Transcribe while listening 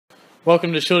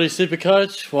Welcome to Shorty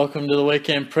SuperCoach. Welcome to the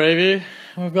weekend preview.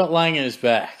 We've got Langers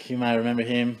back. You may remember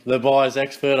him, the buyer's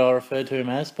expert I referred to him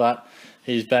as, but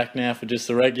he's back now for just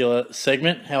the regular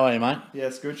segment. How are you, mate? Yeah,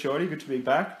 it's good, Shorty. Good to be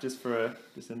back, just for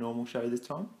a normal show this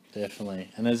time. Definitely.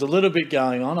 And there's a little bit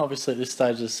going on. Obviously, at this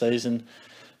stage of the season,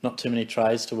 not too many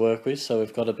trades to work with, so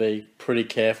we've got to be pretty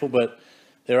careful. But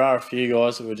there are a few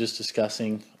guys that we're just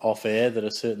discussing off air that are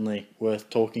certainly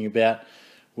worth talking about,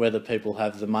 whether people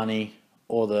have the money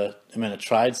or the amount of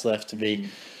trades left to be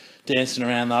dancing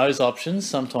around those options.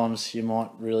 Sometimes you might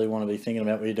really want to be thinking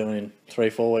about what you're doing in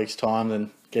 3-4 weeks' time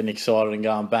than getting excited and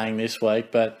going bang this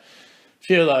week. But a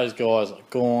few of those guys, like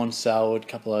Gawn, Selwood, a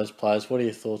couple of those players, what are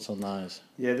your thoughts on those?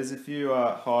 Yeah, there's a few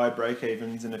high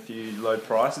break-evens and a few low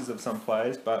prices of some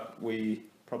players, but we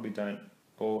probably don't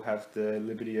all have the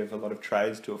liberty of a lot of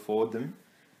trades to afford them.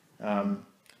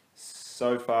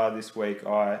 So far this week,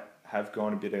 I have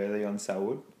gone a bit early on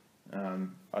Selwood.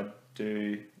 I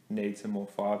do need some more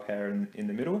firepower in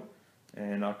the middle,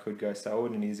 and I could go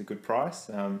Selwood, and he's a good price.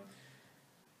 I'm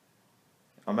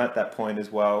at that point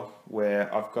as well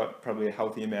where I've got probably a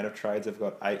healthy amount of trades. I've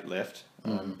got 8 left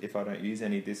if I don't use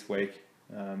any this week.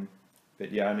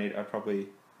 But yeah, I probably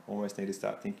almost need to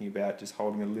start thinking about just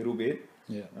holding a little bit,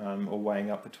 or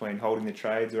weighing up between holding the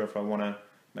trades, or if I want to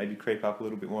maybe creep up a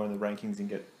little bit more in the rankings and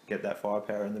get that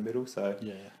firepower in the middle. So,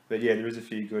 but yeah, there is a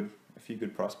few good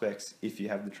prospects if you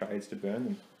have the trades to burn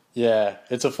them. Yeah,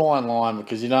 it's a fine line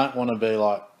because you don't want to be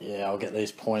like, I'll get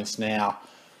these points now,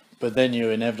 but then you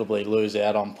inevitably lose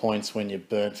out on points when you're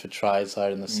burnt for trades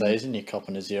later in the season. You're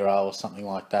copping a 0 or something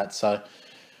like that. So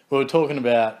we were talking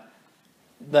about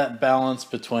that balance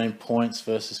between points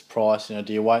versus price.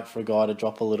 Do you wait for a guy to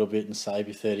drop a little bit and save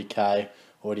you 30k,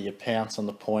 or do you pounce on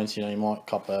the points? You might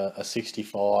cop a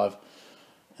 65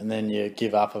 and then you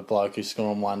give up a bloke who's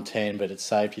scoring 110, but it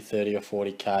saved you 30 or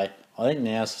 40k. I think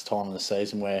now's the time of the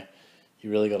season where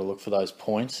you really got to look for those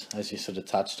points, as you sort of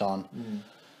touched on.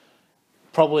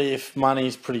 Probably if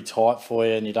money's pretty tight for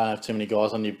you and you don't have too many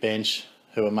guys on your bench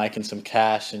who are making some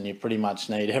cash and you pretty much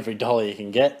need every dollar you can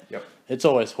get, it's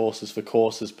always horses for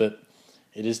courses, but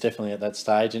it is definitely at that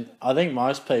stage. And I think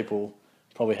most people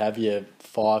probably have your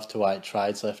 5 to 8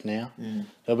 trades left now.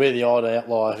 There'll be the odd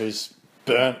outlier who's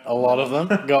burnt a lot of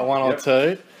them, got one or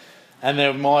two. And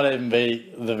there might even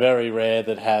be the very rare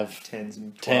that have tens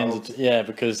and 12s.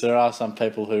 Because there are some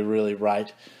people who really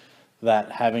rate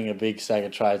that having a big stack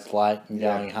of trades late and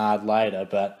going hard later.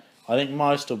 But I think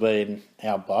most will be in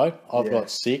our boat. I've got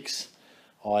 6.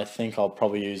 I think I'll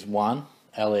probably use 1.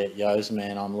 Elliot Yo's the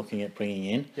man I'm looking at bringing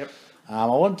in. I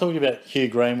want to talk about Hugh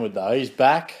Greenwood, though. He's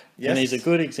back, and he's a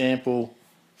good example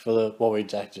for what we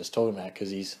just talking about, because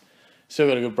he's still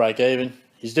got a good break even.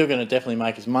 He's still going to definitely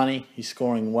make his money. He's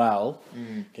scoring well,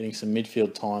 getting some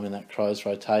midfield time in that Crows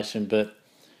rotation. But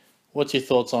what's your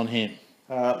thoughts on him?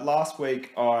 Last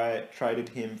week, I traded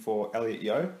him for Elliot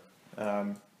Yo.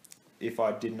 If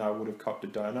I didn't, I would have copped a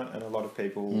donut. And a lot of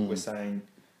people were saying,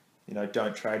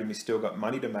 don't trade him. He's still got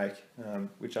money to make,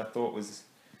 which I thought was,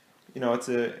 it's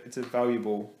a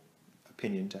valuable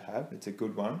opinion to have. It's a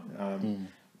good one.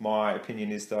 My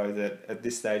opinion is, though, that at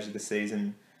this stage of the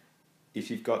season, if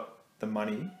you've got the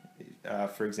money,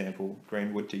 for example,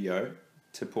 Greenwood to Yo,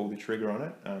 to pull the trigger on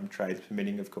it, trades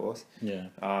permitting, of course.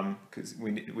 Because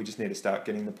we just need to start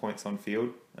getting the points on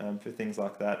field for things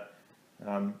like that.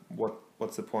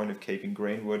 What's the point of keeping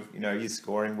Greenwood? He's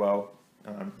scoring well.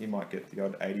 He might get the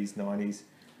odd 80s, 90s.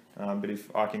 But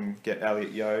if I can get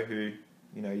Elliot Yo, who,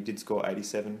 he did score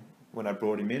 87 when I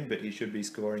brought him in, but he should be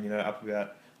scoring, up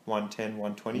about 110,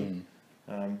 120.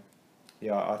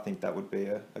 I think that would be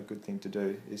a good thing to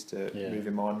do, is to move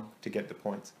him on to get the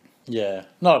points. Yeah,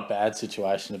 not a bad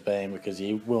situation to be in, because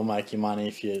he will make you money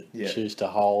if you choose to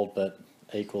hold, but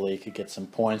equally you could get some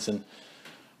points. And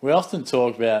we often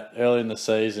talk about early in the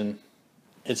season,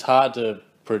 it's hard to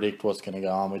predict what's going to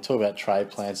go on. We talk about trade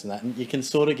plans and that, and you can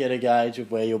sort of get a gauge of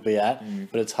where you'll be at,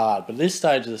 but it's hard. But at this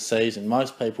stage of the season,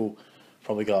 most people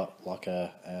probably got like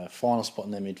a final spot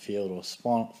in their midfield or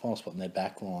final spot in their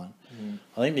back line.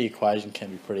 I think the equation can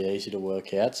be pretty easy to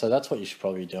work out. So that's what you should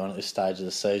probably be doing at this stage of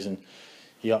the season.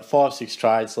 You got 5-6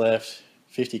 trades left,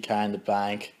 50k in the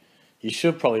bank. You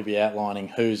should probably be outlining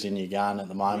who's in your gun at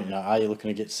the moment. Are you looking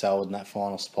to get Selwood in that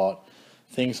final spot?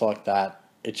 Things like that.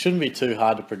 It shouldn't be too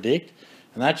hard to predict,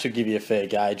 and that should give you a fair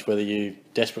gauge whether you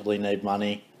desperately need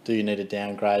money, do you need a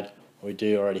downgrade, or do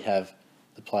you already have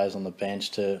the players on the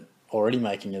bench to already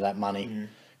making you that money,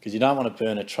 because you don't want to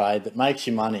burn a trade that makes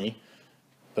you money,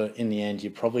 but in the end you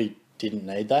probably didn't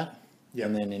need that.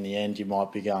 And then in the end you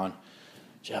might be going,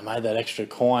 gee, I made that extra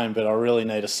coin, but I really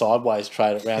need a sideways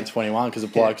trade at round 21 because the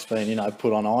bloke's been,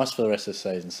 put on ice for the rest of the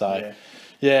season. So,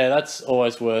 yeah, that's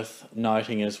always worth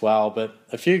noting as well. But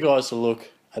a few guys to look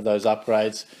at those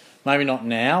upgrades. Maybe not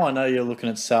now. I know you're looking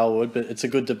at Selwood, but it's a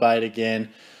good debate again.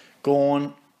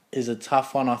 Gawn is a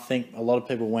tough one. I think a lot of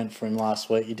people went for him last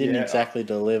week. He didn't exactly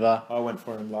deliver. I went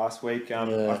for him last week.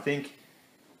 I think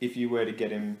if you were to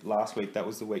get him last week, that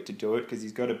was the week to do it because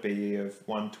he's got a BE of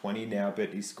 120 now, but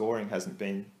his scoring hasn't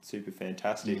been super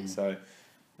fantastic. So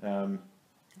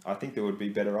I think there would be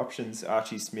better options.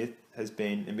 Archie Smith has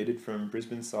been omitted from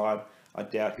Brisbane's side. I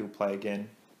doubt he'll play again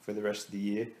for the rest of the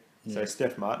year. So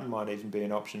Steph Martin might even be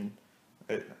an option,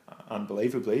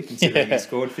 unbelievably, considering he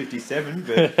scored 57.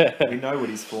 But we know what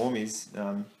his form is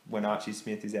when Archie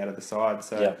Smith is out of the side.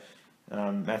 So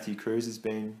Matthew Cruz has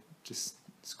been just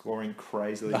scoring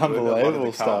crazily good. A lot of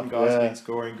the Carlton guys have been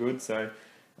scoring good. So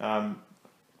I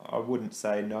wouldn't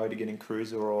say no to getting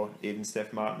Cruz or even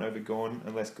Steph Martin over Gawn,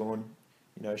 unless Gawn,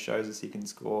 shows us he can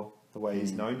score the way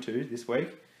he's known to this week.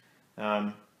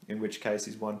 In which case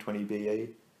his 120 BE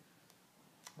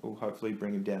will hopefully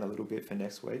bring him down a little bit for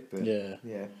next week. But no,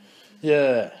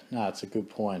 it's a good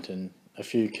point. And a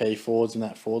few key forwards in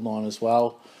that forward line as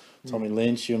well. Tommy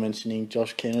Lynch, you were mentioning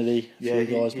Josh Kennedy. A few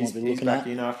guys might be looking at. He's back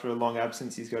in after a long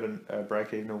absence. He's got a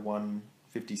break-even of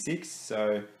 156.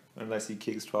 So unless he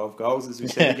kicks 12 goals, as we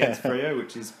said, against Freo,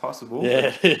 which is possible.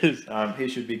 Yeah, it is. He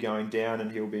should be going down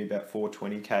and he'll be about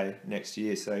 420k next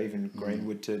year. So even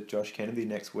Greenwood to Josh Kennedy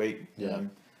next week.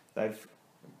 They've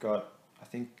got, I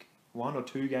think, 1 or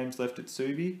 2 games left at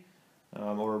Subi,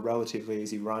 or a relatively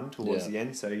easy run towards the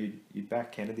end. So you'd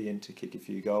back Kennedy in to kick a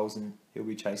few goals and he'll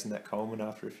be chasing that Coleman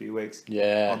after a few weeks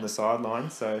on the sideline.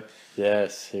 So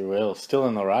yes, he will. Still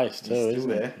in the race too,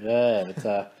 isn't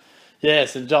he? Yeah,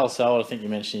 so Joel Selwood, I think you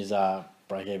mentioned his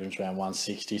break-even's around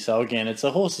 160. So again, it's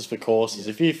a horses for courses.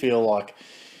 If you feel like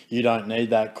you don't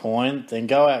need that coin, then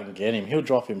go out and get him. He'll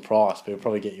drop in price, but he'll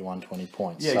probably get you 120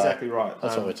 points. Yeah, so exactly right.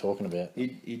 That's what we're talking about.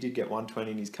 He did get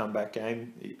 120 in his comeback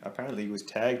game. Apparently he was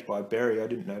tagged by Berry. I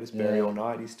didn't notice Berry all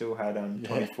night. He still had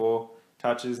 24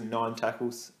 touches and 9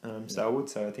 tackles, Selwood.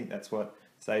 So I think that's what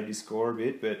saved his score a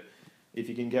bit. But if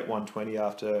you can get 120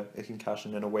 after a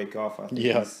concussion and a week off, I think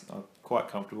he's quite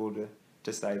comfortable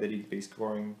to say that he'd be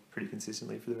scoring pretty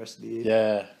consistently for the rest of the year.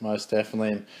 Yeah, most definitely.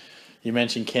 And you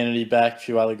mentioned Kennedy back, a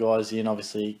few other guys in.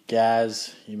 Obviously,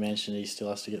 Gaz, you mentioned he still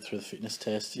has to get through the fitness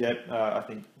test. Yep, I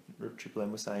think Triple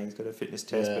M was saying he's got a fitness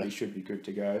test, but he should be good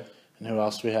to go. And who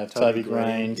else do we have? Toby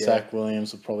Green, Zach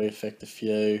Williams will probably affect a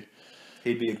few.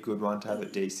 He'd be a good one to have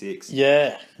at D6.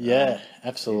 Yeah,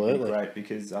 absolutely. He'd be great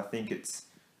because I think it's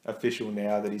official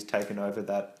now that he's taken over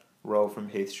that role from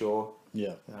Heath Shaw.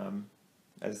 Yeah.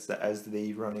 As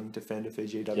the running defender for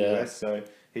GWS. So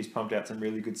he's pumped out some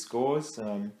really good scores.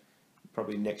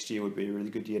 Probably next year would be a really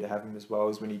good year to have him as well,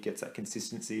 as when he gets that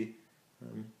consistency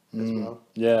as well.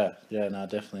 Yeah, no,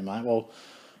 definitely, mate. Well,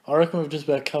 I reckon we've just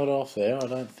about covered off there. I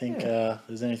don't think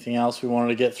there's anything else we wanted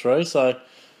to get through. So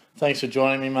thanks for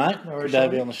joining me, mate. No worries, good to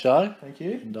have you on the show. Thank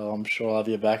you. And I'm sure I'll have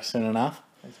you back soon enough.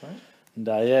 Thanks, mate.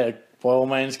 And by all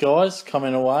means, guys,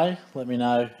 comment away. Let me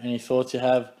know any thoughts you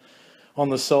have on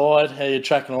the side, how you're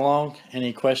tracking along.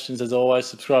 Any questions, as always,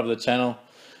 subscribe to the channel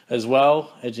as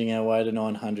well, edging our way to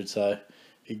 900. So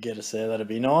if you get us there, that'd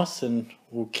be nice. And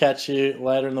we'll catch you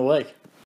later in the week.